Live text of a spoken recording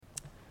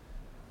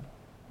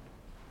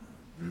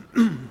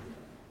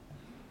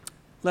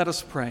Let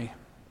us pray.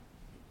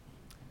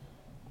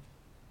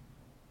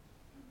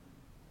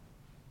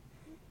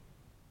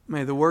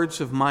 May the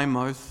words of my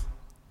mouth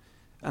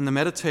and the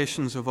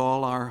meditations of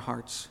all our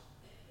hearts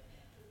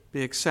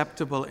be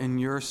acceptable in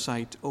your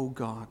sight, O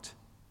God,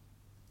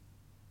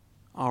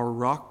 our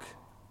rock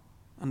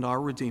and our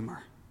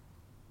Redeemer.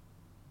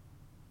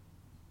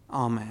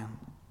 Amen.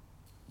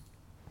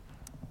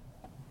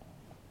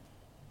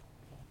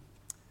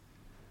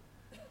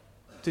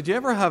 Did you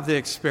ever have the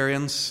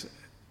experience,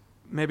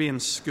 maybe in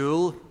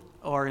school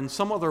or in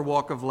some other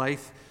walk of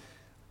life,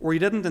 where you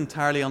didn't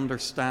entirely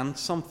understand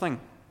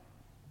something?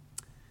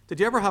 Did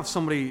you ever have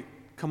somebody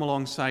come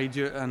alongside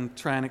you and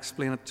try and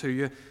explain it to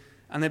you,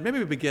 and they'd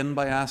maybe begin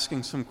by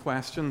asking some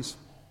questions?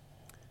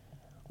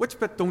 Which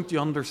bit don't you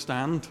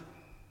understand?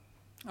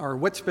 Or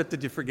which bit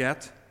did you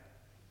forget?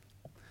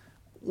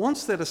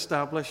 Once they'd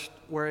established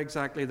where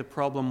exactly the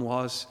problem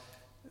was,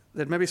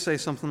 they'd maybe say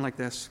something like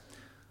this: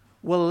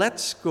 well,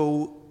 let's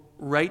go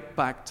right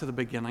back to the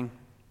beginning.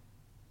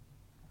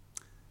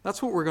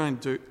 That's what we're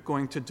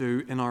going to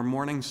do in our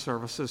morning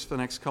services for the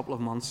next couple of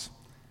months.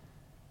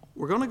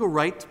 We're going to go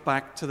right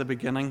back to the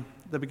beginning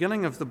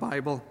of the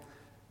Bible,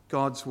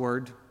 God's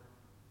Word.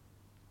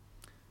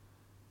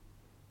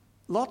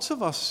 Lots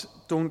of us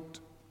don't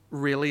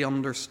really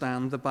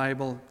understand the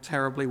Bible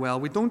terribly well.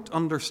 We don't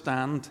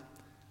understand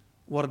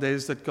what it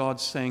is that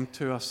God's saying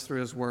to us through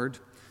His Word.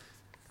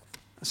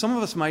 Some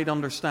of us might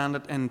understand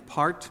it in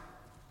part,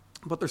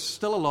 but there's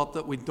still a lot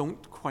that we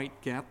don't quite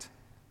get.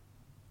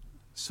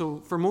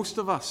 So for most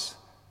of us,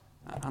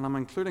 and I'm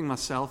including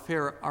myself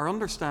here, our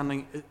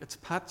understanding, it's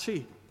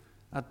patchy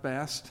at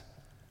best,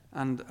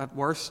 and at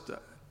worst,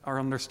 our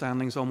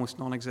understanding is almost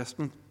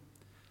non-existent.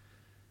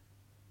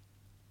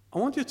 I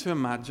want you to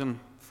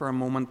imagine for a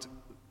moment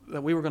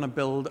that we were going to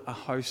build a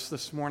house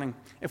this morning.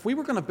 If we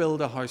were going to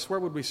build a house, where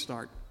would we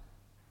start?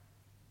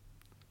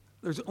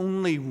 There's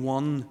only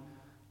one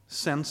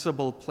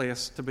sensible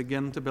place to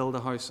begin to build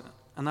a house,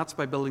 and that's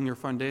by building your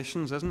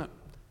foundations, isn't it?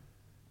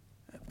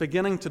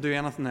 Beginning to do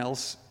anything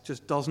else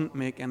just doesn't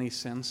make any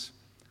sense.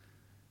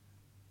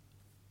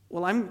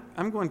 Well,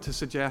 I'm going to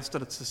suggest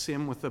that it's the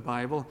same with the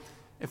Bible.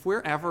 If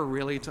we're ever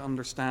really to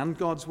understand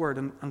God's Word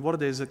and what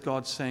it is that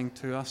God's saying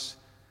to us,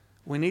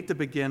 we need to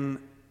begin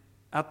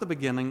at the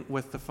beginning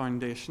with the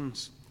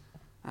foundations.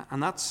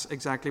 And that's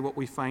exactly what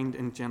we find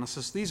in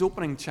Genesis. These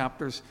opening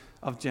chapters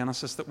of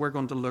Genesis that we're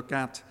going to look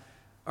at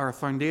are a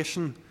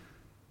foundation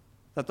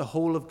that the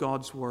whole of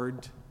God's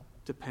Word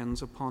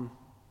depends upon.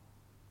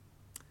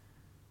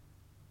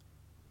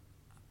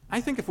 I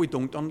think if we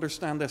don't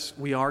understand this,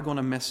 we are going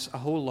to miss a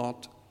whole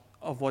lot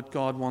of what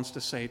God wants to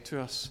say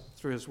to us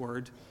through His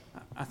Word.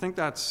 I think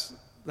that's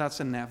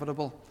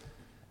inevitable.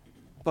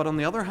 But on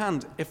the other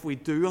hand, if we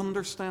do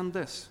understand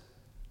this,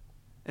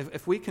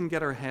 if we can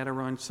get our head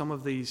around some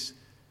of these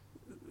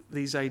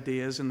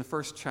ideas in the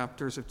first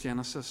chapters of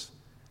Genesis,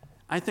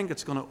 I think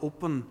it's going to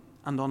open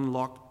and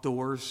unlock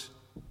doors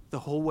the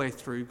whole way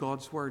through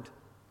God's Word.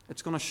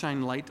 It's going to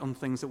shine light on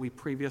things that we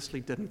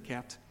previously didn't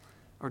get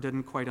or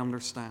didn't quite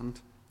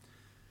understand.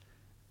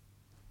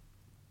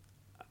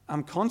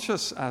 I'm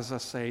conscious as I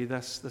say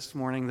this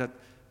morning that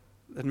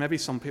maybe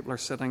some people are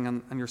sitting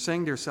and you're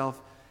saying to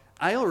yourself,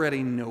 I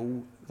already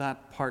know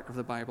that part of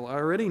the Bible. I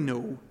already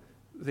know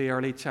the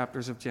early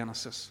chapters of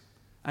Genesis.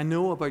 I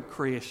know about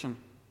creation.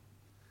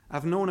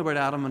 I've known about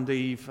Adam and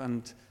Eve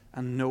and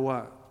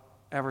Noah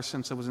ever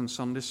since I was in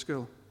Sunday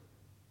school.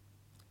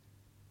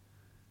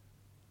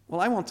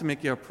 Well, I want to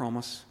make you a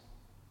promise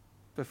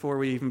before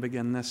we even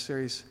begin this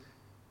series.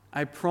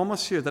 I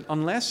promise you that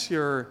unless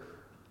you're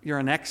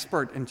an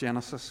expert in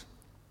Genesis,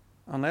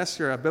 unless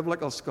you're a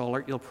biblical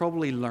scholar, you'll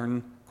probably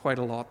learn quite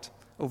a lot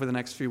over the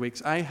next few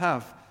weeks. I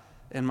have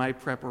in my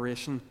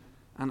preparation,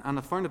 and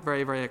I found it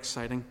very, very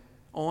exciting,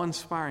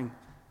 awe-inspiring,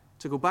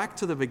 to go back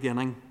to the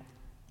beginning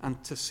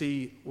and to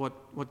see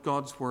what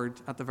God's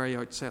Word at the very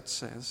outset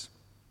says.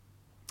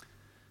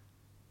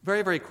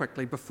 Very, very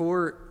quickly,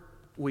 before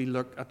we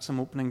look at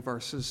some opening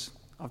verses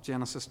of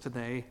Genesis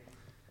today,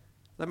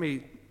 let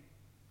me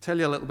tell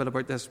you a little bit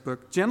about this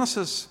book.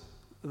 Genesis,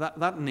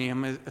 that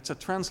name, it's a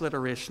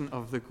transliteration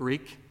of the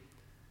Greek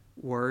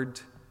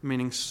word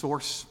meaning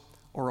source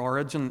or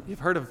origin. You've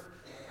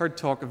heard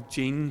talk of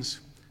genes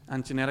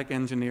and genetic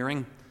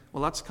engineering.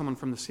 Well, that's coming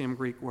from the same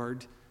Greek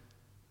word.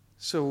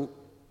 So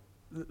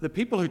the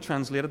people who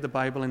translated the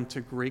Bible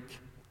into Greek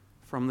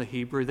from the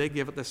Hebrew, they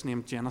gave it this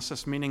name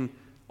Genesis, meaning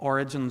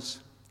origins.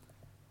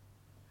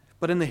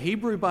 But in the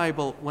Hebrew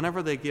Bible,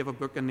 whenever they gave a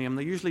book a name,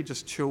 they usually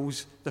just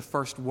chose the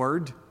first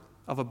word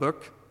of a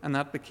book, and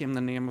that became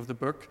the name of the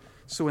book.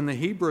 So in the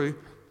Hebrew,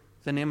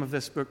 the name of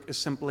this book is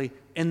simply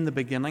In the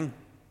Beginning.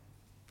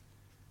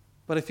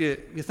 But if you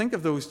think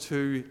of those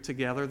two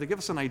together, they give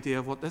us an idea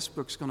of what this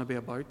book's going to be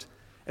about.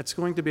 It's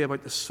going to be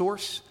about the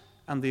source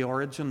and the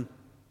origin,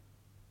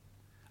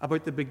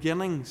 about the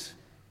beginnings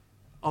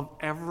of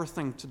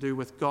everything to do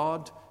with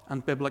God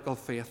and biblical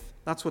faith.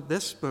 That's what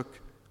this book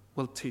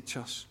will teach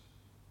us.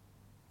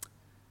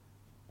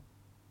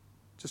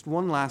 Just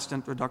one last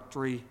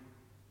introductory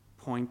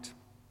point.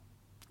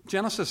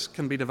 Genesis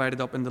can be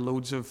divided up into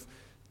loads of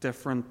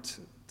different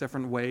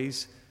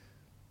ways,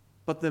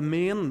 but the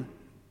main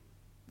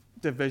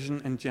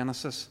division in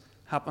Genesis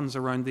happens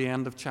around the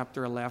end of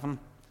chapter 11.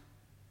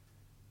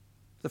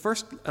 The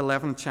first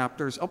 11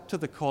 chapters, up to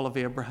the call of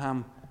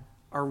Abraham,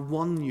 are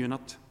one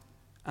unit,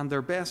 and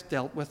they're best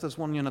dealt with as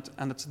one unit,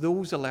 and it's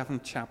those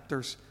 11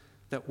 chapters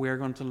that we're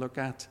going to look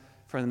at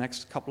for the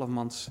next couple of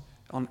months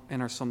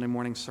in our Sunday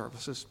morning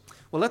services.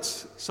 Well,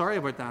 sorry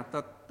about that.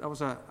 That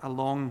was a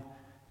long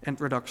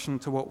introduction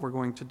to what we're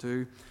going to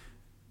do.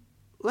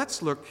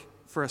 Let's look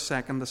for a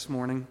second this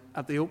morning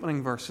at the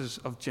opening verses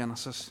of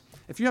Genesis.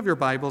 If you have your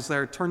Bibles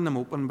there, turn them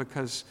open,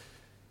 because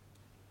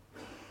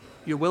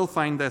you will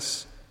find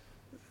this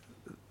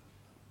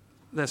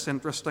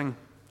interesting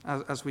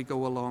as we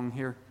go along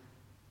here.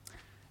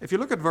 If you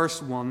look at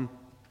verse 1,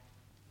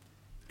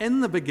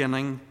 in the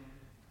beginning,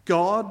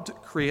 God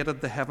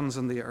created the heavens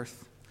and the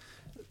earth.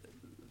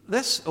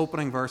 This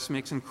opening verse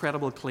makes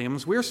incredible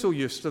claims. We're so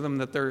used to them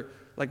that they're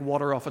like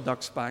water off a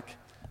duck's back,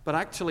 but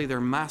actually they're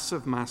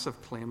massive,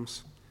 massive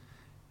claims.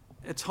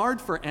 It's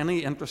hard for any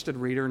interested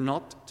reader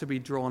not to be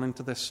drawn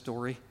into this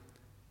story.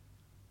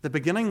 The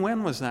beginning,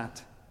 when was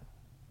that?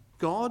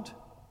 God?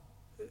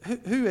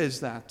 Who is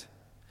that?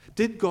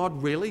 Did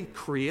God really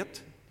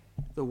create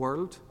the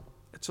world?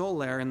 It's all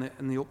there in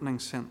the opening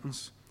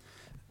sentence.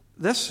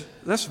 This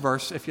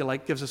verse, if you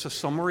like, gives us a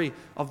summary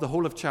of the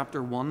whole of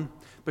chapter 1,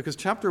 because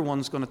chapter 1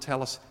 is going to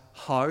tell us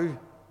how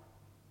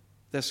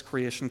this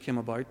creation came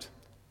about.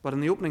 But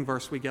in the opening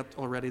verse, we get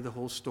already the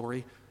whole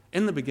story.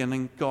 In the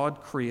beginning,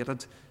 God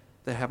created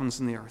the heavens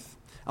and the earth.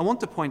 I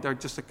want to point out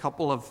just a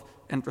couple of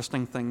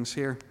interesting things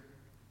here.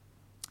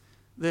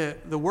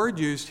 The word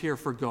used here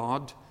for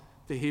God,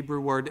 the Hebrew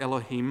word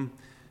Elohim,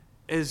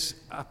 is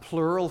a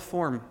plural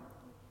form.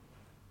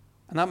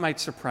 And that might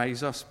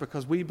surprise us,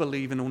 because we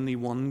believe in only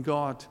one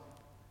God.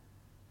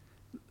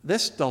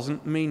 This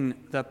doesn't mean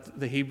that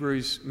the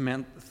Hebrews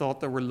thought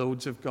there were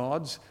loads of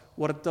gods.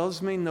 What it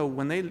does mean, though,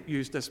 when they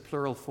used this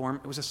plural form,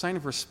 it was a sign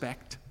of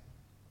respect.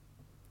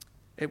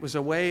 It was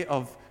a way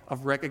of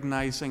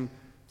recognizing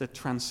the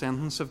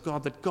transcendence of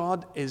God, that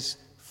God is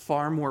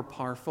far more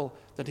powerful,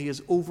 that he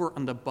is over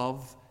and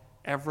above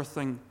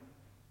everything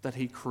that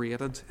he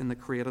created in the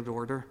created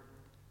order.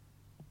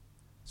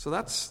 So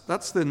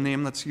that's the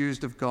name that's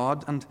used of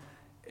God. And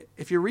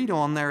if you read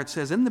on there, it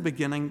says, in the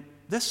beginning,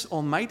 this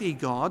Almighty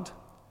God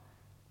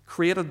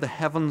created the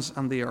heavens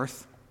and the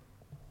earth.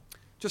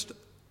 Just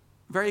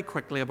very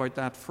quickly about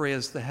that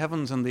phrase, the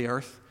heavens and the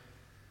earth.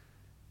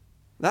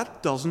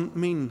 That doesn't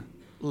mean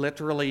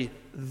literally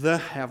the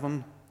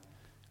heaven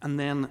and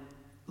then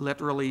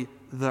literally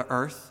the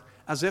earth,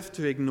 as if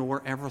to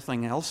ignore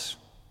everything else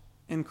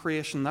in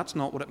creation. That's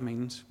not what it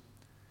means.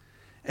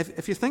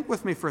 If you think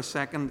with me for a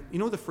second, you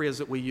know the phrase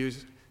that we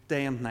use,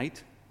 day and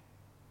night?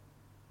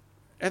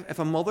 If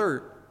a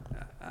mother,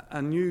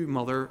 a new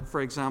mother,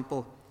 for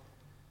example,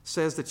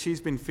 says that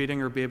she's been feeding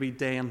her baby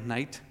day and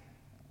night,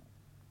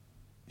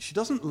 she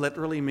doesn't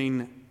literally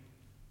mean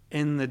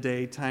in the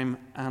daytime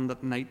and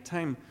at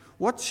nighttime.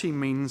 What she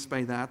means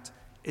by that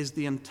is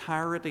the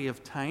entirety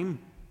of time.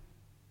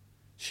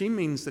 She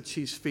means that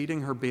she's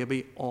feeding her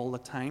baby all the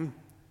time.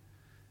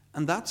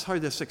 And that's how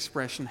this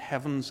expression,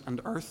 heavens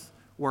and earth,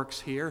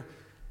 works here.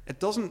 It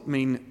doesn't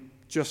mean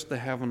just the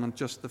heaven and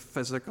just the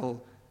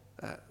physical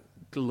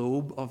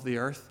globe of the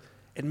earth.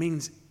 It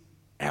means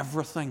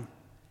everything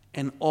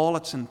in all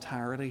its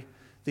entirety,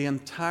 the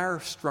entire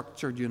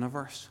structured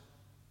universe.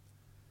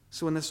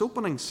 So in this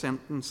opening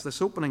sentence,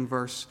 this opening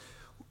verse,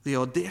 the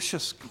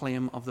audacious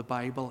claim of the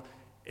Bible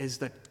is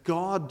that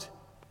God,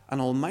 an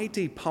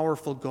almighty,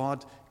 powerful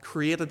God,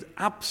 created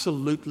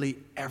absolutely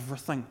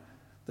everything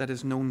that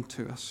is known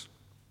to us.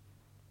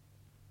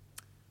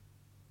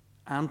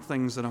 And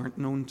things that aren't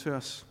known to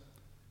us.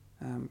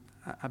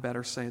 I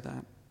better say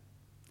that.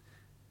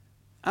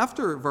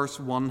 After verse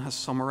 1 has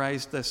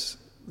summarized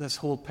this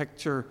whole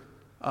picture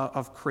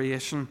of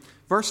creation,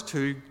 verse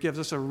 2 gives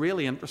us a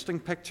really interesting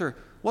picture,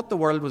 what the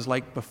world was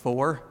like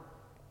before.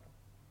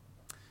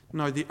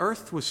 Now the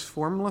earth was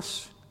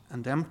formless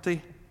and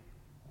empty.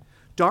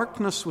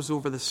 Darkness was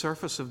over the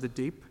surface of the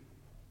deep,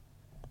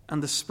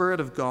 and the Spirit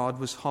of God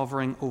was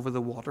hovering over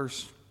the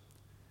waters.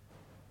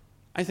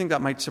 I think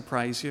that might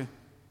surprise you.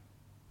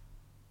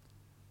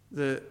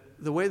 The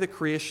way the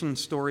creation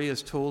story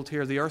is told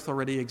here, the earth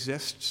already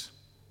exists.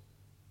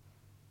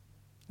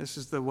 This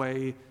is the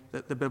way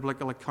that the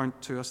biblical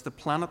account to us. The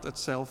planet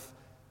itself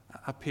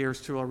appears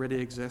to already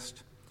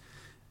exist.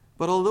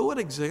 But although it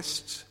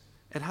exists,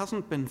 it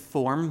hasn't been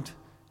formed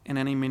in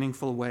any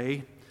meaningful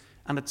way,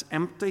 and it's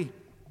empty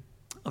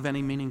of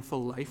any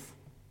meaningful life.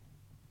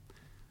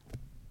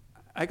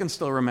 I can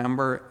still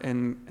remember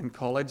in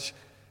college.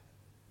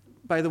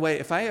 By the way,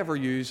 if I ever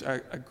use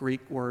a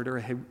Greek word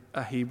or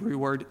a Hebrew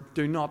word,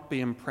 do not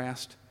be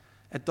impressed.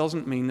 It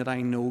doesn't mean that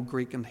I know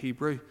Greek and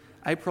Hebrew.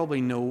 I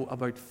probably know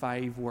about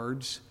 5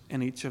 words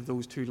in each of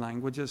those 2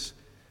 languages.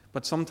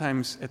 But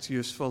sometimes it's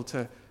useful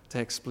to to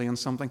explain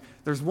something.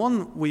 There's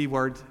one wee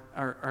word,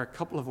 or a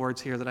couple of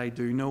words here that I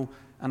do know,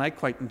 and I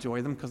quite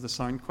enjoy them because they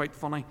sound quite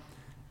funny.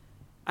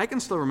 I can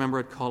still remember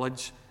at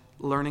college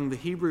learning the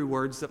Hebrew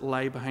words that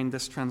lie behind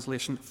this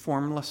translation,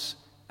 formless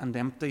and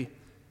empty.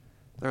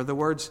 They're the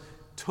words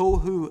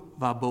tohu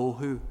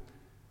vabohu.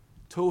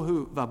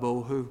 Tohu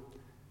vabohu.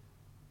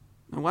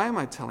 Now, why am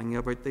I telling you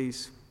about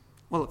these?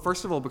 Well,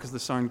 first of all, because they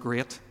sound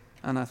great,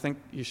 and I think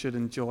you should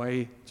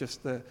enjoy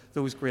just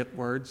those great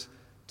words.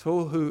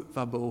 Tohu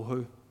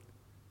vabohu.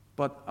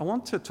 But I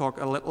want to talk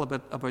a little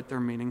bit about their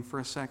meaning for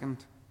a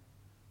second.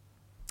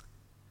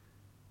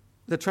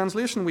 The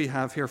translation we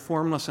have here,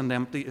 formless and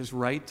empty, is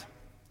right.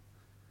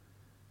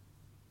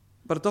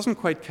 But it doesn't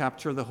quite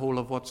capture the whole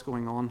of what's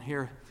going on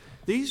here.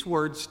 These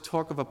words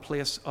talk of a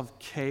place of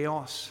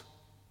chaos,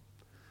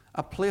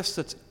 a place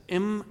that's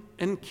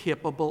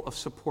incapable of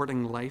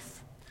supporting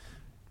life.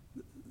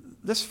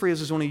 This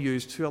phrase is only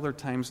used 2 other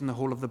times in the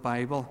whole of the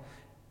Bible,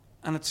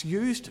 and it's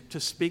used to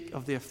speak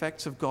of the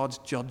effects of God's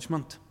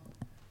judgment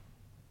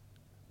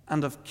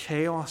and of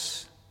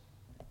chaos.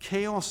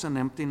 Chaos and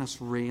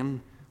emptiness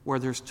reign where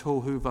there's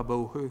tohu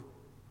vabohu.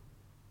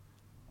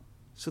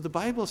 So the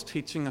Bible's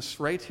teaching us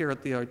right here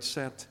at the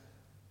outset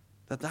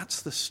that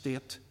that's the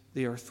state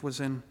the earth was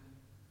in.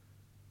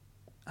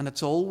 And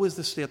it's always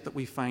the state that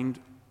we find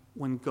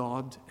when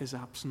God is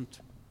absent.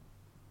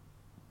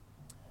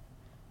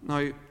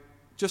 Now,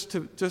 just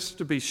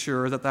to be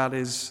sure that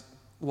is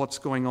what's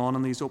going on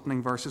in these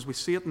opening verses, we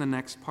see it in the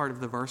next part of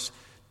the verse.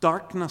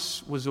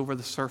 Darkness was over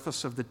the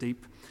surface of the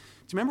deep. Do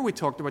you remember we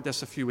talked about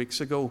this a few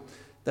weeks ago?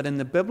 That in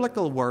the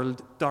biblical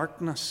world,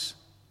 darkness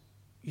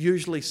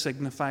usually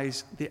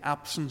signifies the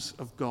absence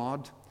of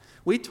God.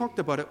 We talked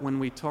about it when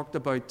we talked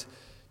about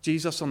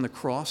Jesus on the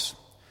cross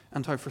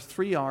and how for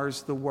 3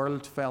 hours the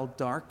world fell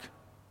dark.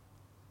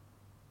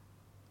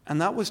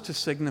 And that was to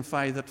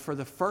signify that for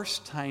the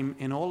first time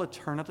in all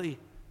eternity,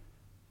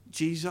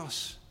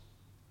 Jesus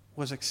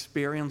was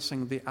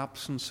experiencing the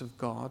absence of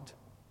God.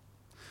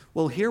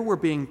 Well, here we're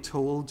being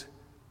told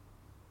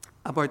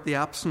about the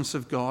absence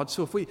of God.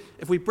 So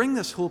if we bring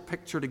this whole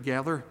picture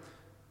together,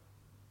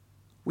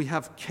 we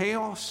have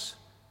chaos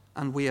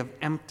and we have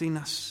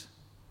emptiness.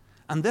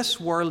 And this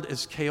world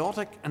is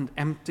chaotic and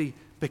empty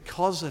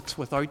because it's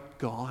without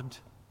God.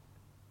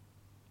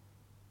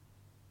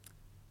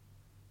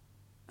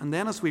 And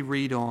then as we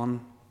read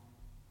on,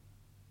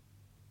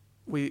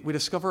 we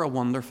discover a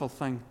wonderful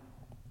thing.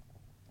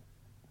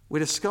 We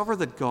discover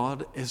that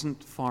God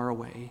isn't far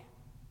away.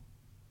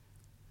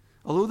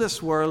 Although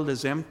this world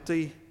is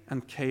empty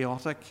and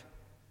chaotic,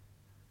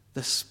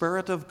 the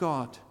Spirit of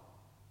God,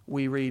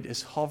 we read,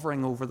 is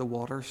hovering over the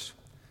waters.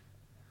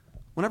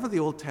 Whenever the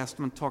Old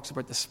Testament talks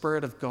about the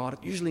Spirit of God,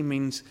 it usually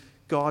means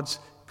God's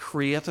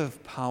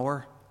creative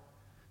power.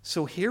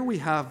 So here we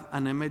have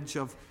an image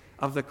of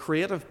the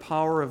creative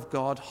power of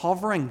God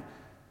hovering,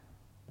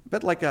 a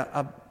bit like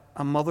a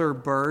mother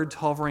bird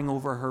hovering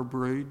over her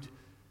brood.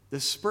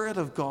 The Spirit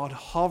of God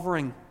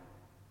hovering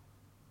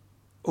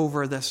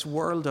over this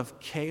world of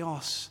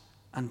chaos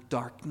and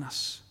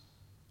darkness,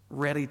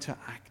 ready to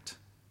act.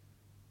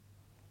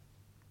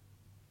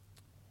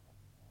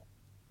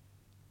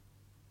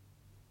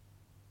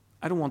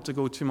 I don't want to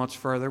go too much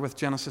further with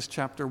Genesis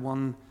chapter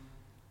 1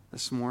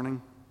 this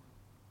morning.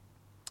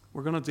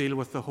 We're going to deal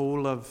with the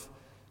whole of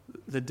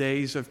the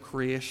days of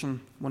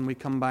creation when we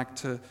come back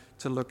to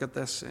look at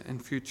this in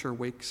future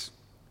weeks.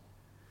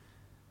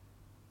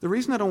 The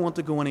reason I don't want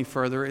to go any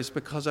further is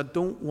because I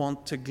don't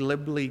want to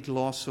glibly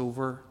gloss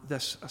over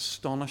this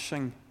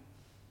astonishing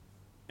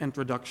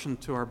introduction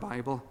to our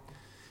Bible.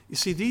 You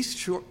see, these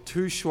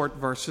 2 short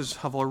verses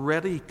have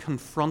already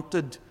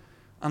confronted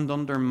and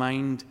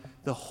undermined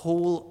the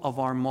whole of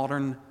our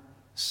modern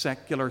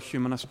secular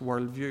humanist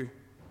worldview.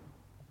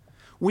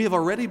 We have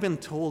already been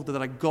told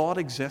that a God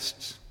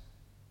exists.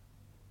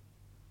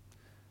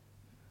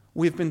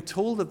 We've been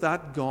told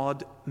that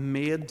God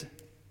made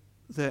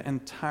the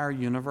entire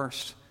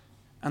universe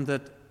and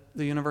that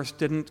the universe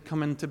didn't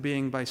come into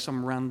being by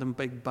some random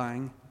big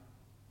bang.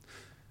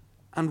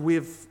 And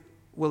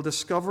we'll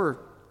discover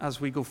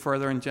as we go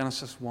further in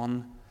Genesis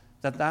 1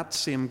 that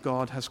same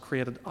God has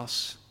created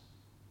us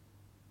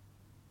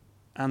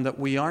and that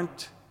we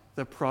aren't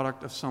the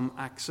product of some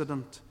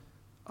accident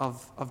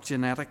of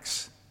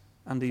genetics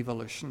and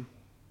evolution.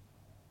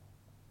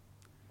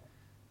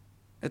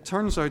 It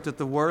turns out that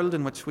the world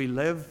in which we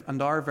live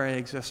and our very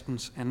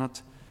existence in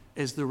it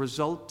is the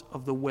result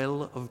of the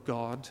will of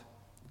God.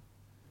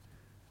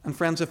 And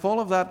friends, if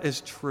all of that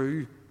is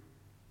true,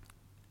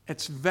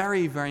 it's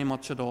very, very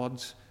much at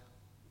odds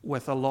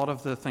with a lot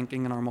of the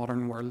thinking in our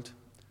modern world.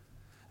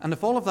 And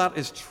if all of that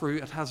is true,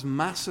 it has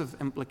massive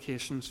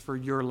implications for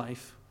your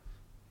life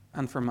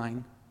and for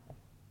mine.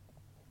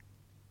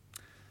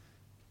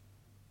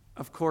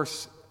 Of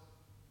course,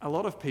 a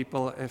lot of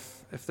people,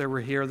 if they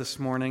were here this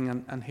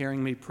morning and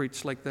hearing me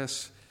preach like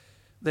this,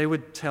 they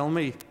would tell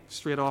me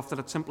straight off that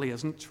it simply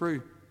isn't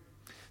true.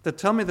 They'd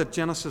tell me that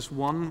Genesis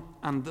 1,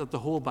 and the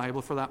whole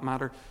Bible for that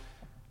matter,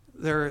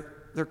 they're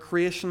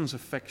creations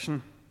of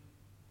fiction.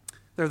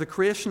 They're the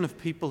creation of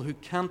people who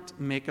can't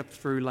make it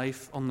through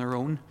life on their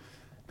own,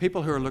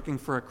 people who are looking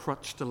for a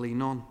crutch to lean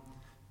on.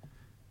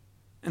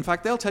 In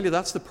fact, they'll tell you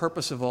that's the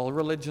purpose of all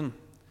religion,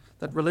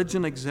 that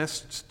religion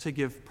exists to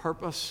give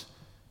purpose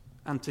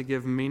and to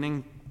give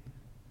meaning,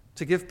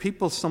 to give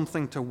people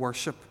something to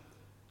worship.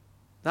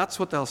 That's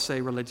what they'll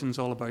say religion's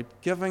all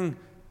about, giving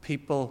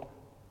people,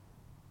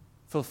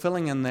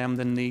 fulfilling in them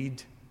the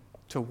need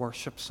to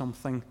worship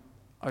something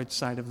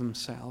outside of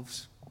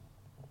themselves.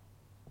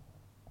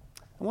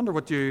 I wonder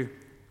what you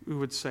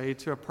would say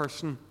to a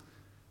person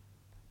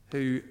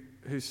who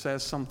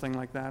says something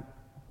like that.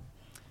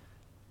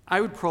 I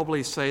would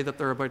probably say that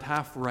they're about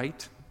half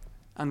right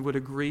and would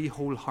agree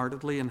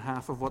wholeheartedly in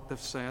half of what they've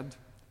said,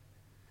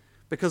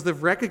 because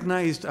they've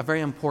recognized a very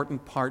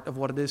important part of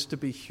what it is to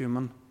be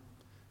human.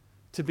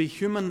 To be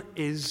human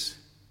is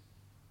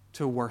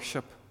to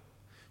worship.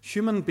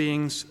 Human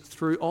beings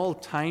through all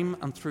time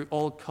and through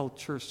all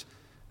cultures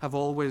have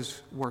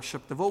always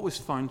worshipped. They've always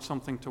found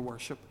something to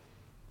worship.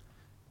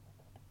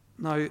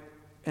 Now,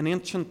 in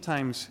ancient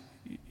times,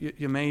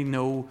 you may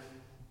know,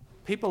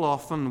 people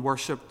often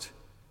worshipped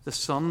the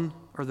sun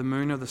or the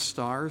moon or the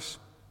stars,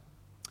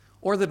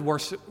 or they'd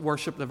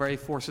worship the very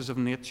forces of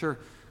nature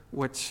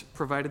which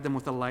provided them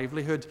with a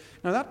livelihood.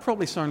 Now, that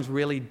probably sounds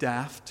really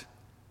daft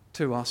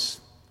to us,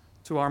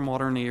 to our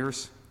modern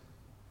ears.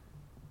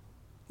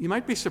 You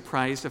might be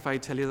surprised if I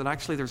tell you that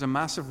actually there's a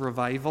massive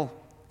revival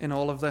in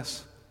all of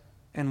this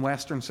in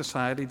Western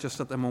society just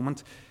at the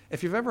moment.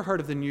 If you've ever heard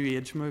of the New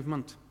Age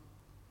movement,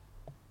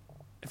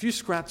 if you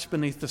scratch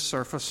beneath the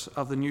surface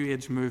of the New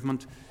Age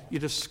movement, you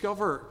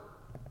discover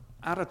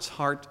at its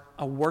heart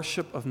a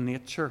worship of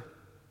nature.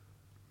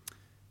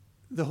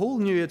 The whole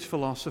New Age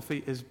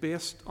philosophy is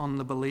based on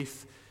the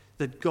belief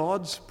that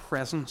God's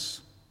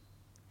presence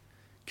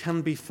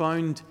can be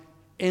found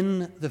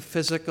in the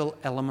physical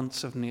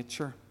elements of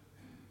nature.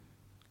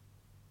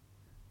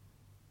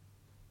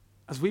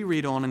 As we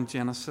read on in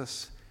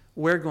Genesis,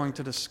 we're going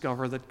to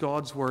discover that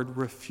God's word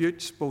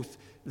refutes both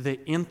the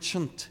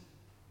ancient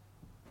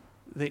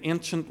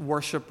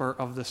worshipper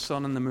of the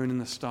sun and the moon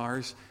and the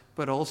stars,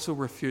 but also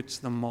refutes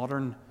the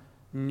modern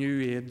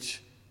New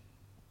Age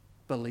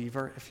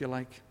believer, if you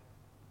like.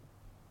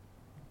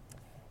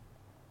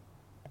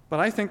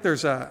 But I think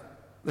there's a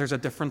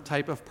different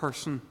type of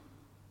person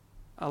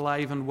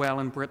alive and well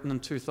in Britain in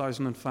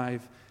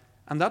 2005,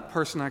 and that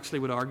person actually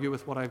would argue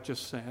with what I've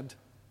just said.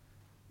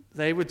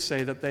 They would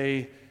say that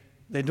they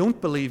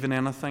don't believe in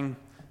anything,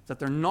 that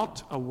they're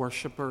not a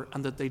worshipper,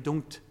 and that they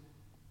don't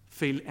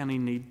feel any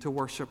need to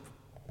worship.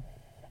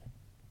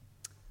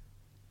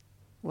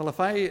 Well,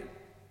 if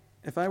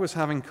I was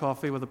having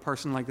coffee with a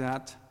person like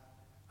that,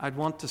 I'd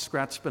want to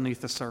scratch beneath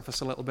the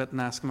surface a little bit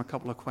and ask him a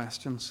couple of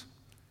questions.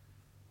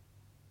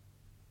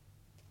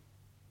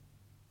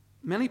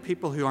 Many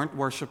people who aren't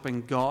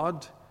worshipping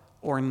God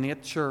or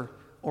nature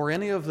or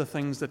any of the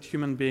things that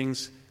human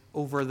beings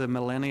over the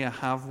millennia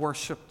have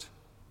worshipped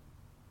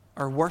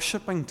are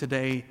worshipping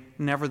today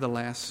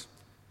nevertheless.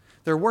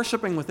 They're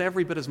worshipping with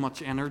every bit as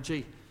much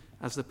energy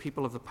as the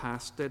people of the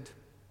past did.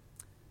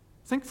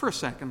 Think for a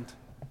second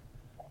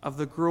of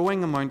the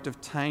growing amount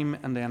of time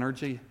and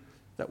energy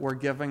that we're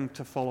giving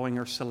to following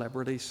our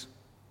celebrities.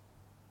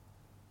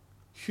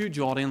 Huge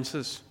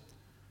audiences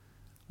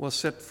will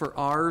sit for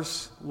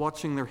hours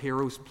watching their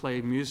heroes play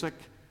music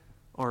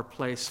or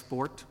play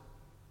sport.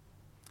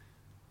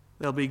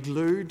 They'll be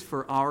glued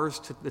for hours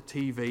to the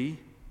TV.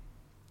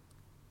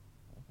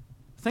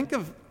 Think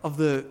of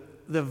the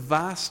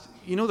vast,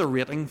 the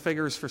rating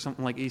figures for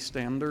something like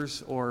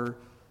EastEnders or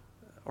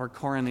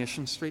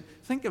Coronation Street.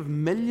 Think of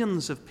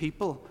millions of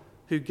people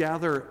who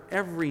gather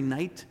every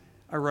night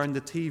around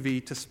the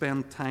TV to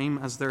spend time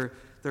as their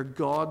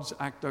gods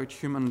act out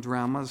human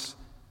dramas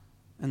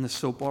in the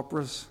soap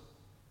operas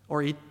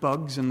or eat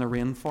bugs in the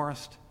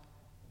rainforest.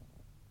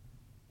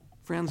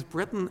 Friends,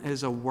 Britain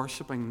is a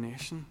worshipping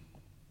nation.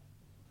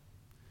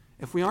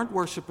 If we aren't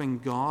worshipping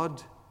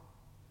God,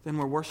 then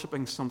we're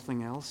worshipping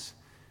something else.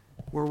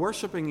 We're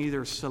worshipping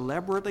either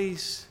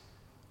celebrities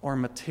or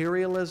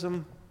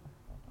materialism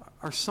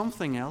or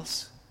something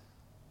else.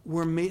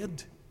 We're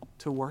made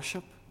to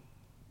worship,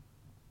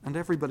 and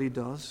everybody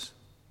does.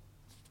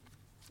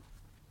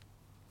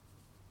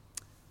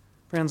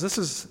 Friends, this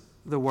is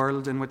the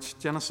world in which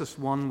Genesis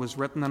 1 was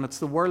written, and it's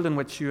the world in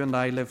which you and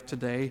I live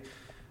today,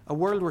 a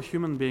world where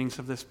human beings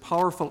have this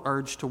powerful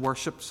urge to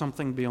worship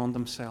something beyond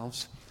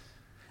themselves.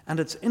 And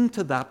it's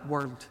into that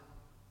world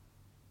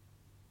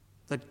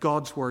that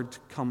God's word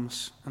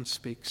comes and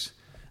speaks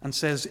and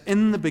says,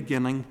 in the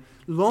beginning,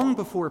 long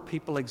before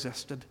people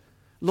existed,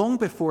 long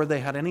before they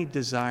had any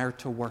desire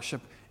to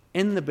worship,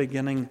 in the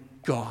beginning,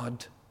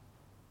 God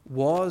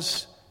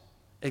was,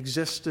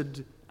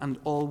 existed, and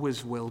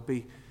always will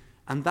be.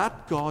 And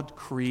that God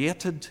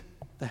created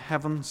the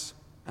heavens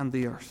and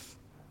the earth.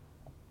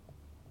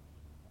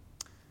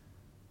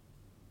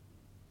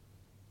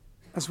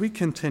 As we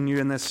continue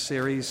in this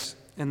series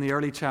in the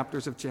early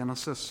chapters of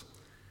Genesis,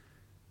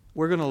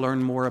 we're going to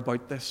learn more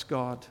about this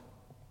God.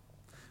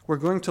 We're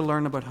going to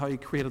learn about how he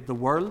created the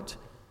world,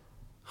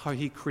 how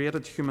he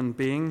created human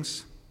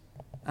beings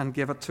and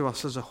gave it to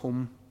us as a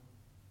home.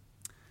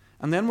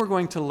 And then we're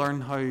going to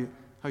learn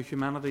how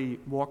humanity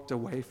walked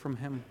away from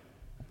him,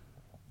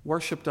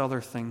 worshipped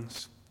other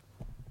things.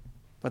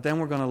 But then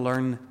we're going to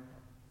learn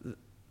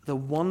the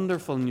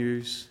wonderful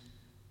news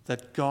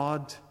that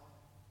God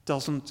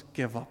doesn't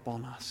give up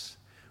on us.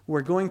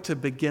 We're going to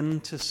begin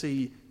to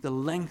see the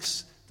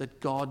lengths that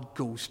God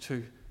goes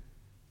to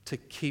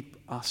keep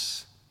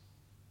us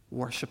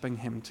worshipping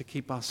him, to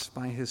keep us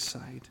by his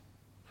side.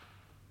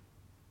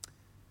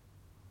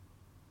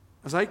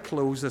 As I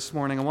close this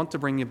morning, I want to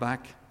bring you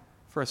back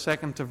for a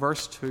second to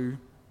verse 2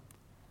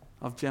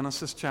 of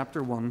Genesis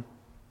chapter 1,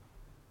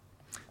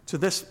 to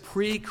this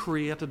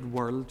pre-created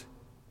world.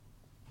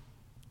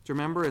 Do you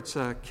remember? It's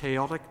a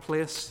chaotic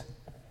place.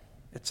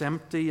 It's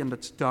empty and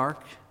it's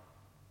dark.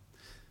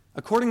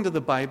 According to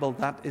the Bible,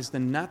 that is the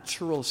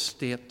natural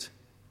state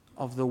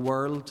of the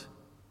world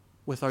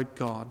without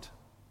God.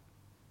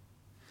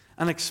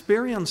 And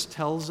experience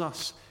tells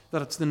us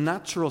that it's the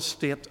natural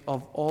state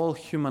of all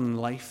human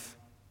life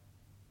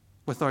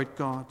without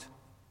God.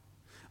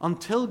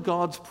 Until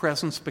God's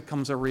presence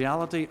becomes a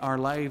reality, our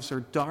lives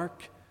are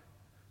dark,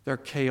 they're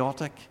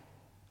chaotic,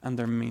 and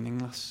they're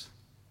meaningless.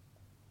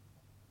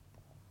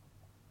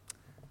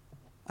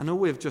 I know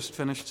we've just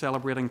finished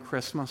celebrating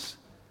Christmas,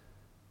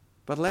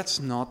 but let's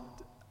not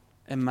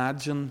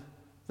imagine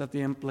that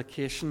the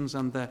implications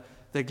and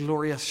the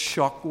glorious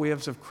shock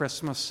waves of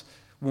Christmas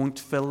won't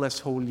fill this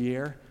whole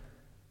year.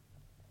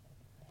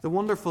 The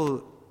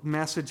wonderful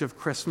message of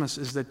Christmas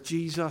is that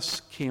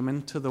Jesus came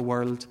into the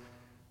world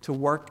to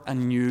work a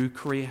new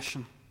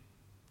creation.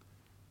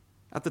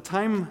 At the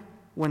time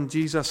when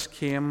Jesus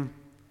came,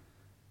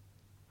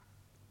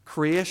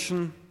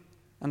 creation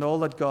and all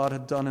that God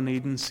had done in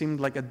Eden seemed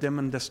like a dim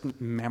and distant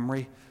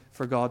memory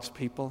for God's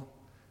people.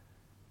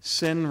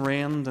 Sin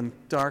reigned and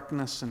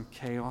darkness and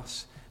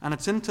chaos. And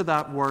it's into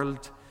that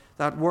world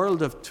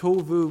of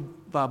tohu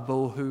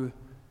vabohu,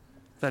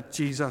 that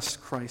Jesus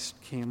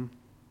Christ came.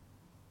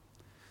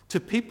 To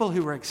people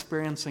who were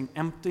experiencing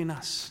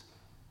emptiness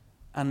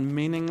and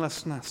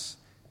meaninglessness,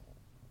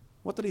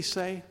 what did he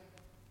say?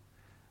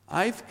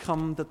 I've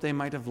come that they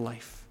might have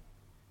life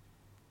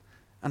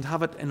and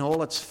have it in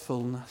all its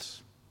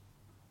fullness.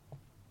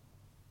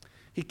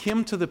 He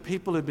came to the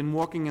people who'd been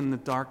walking in the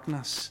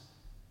darkness,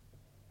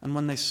 and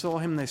when they saw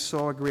him, they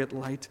saw a great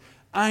light.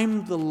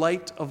 I'm the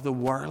light of the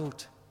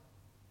world,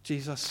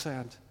 Jesus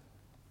said.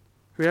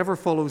 Whoever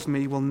follows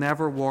me will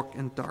never walk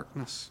in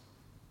darkness.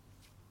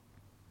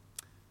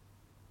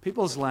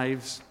 People's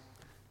lives,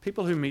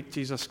 people who meet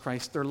Jesus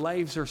Christ, their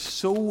lives are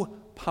so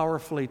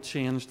powerfully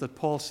changed that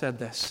Paul said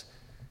this.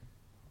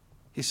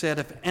 He said,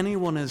 if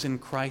anyone is in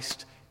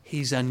Christ,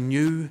 he's a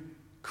new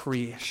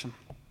creation.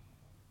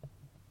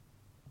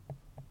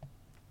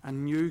 A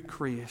new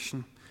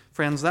creation.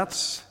 Friends,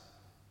 that's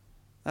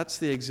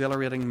the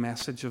exhilarating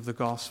message of the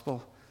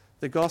gospel.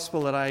 The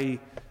gospel that I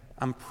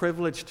am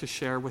privileged to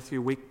share with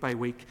you week by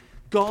week.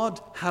 God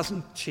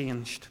hasn't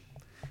changed.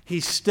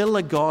 He's still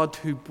a God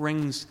who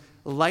brings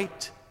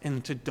light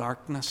into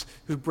darkness,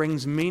 who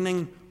brings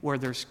meaning where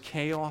there's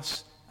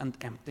chaos and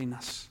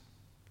emptiness.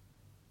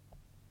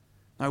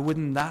 Now,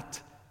 wouldn't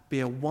that be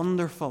a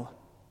wonderful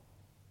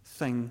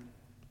thing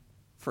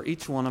for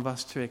each one of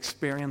us to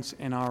experience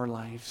in our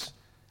lives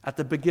at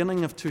the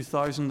beginning of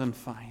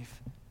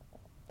 2005?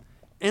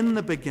 In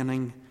the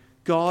beginning,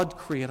 God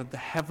created the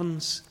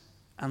heavens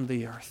and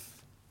the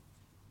earth.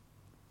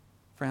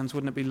 Friends,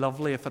 wouldn't it be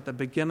lovely if at the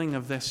beginning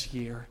of this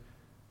year,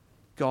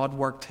 God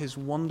worked his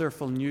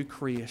wonderful new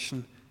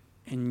creation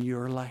in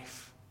your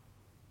life?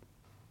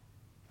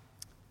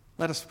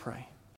 Let us pray.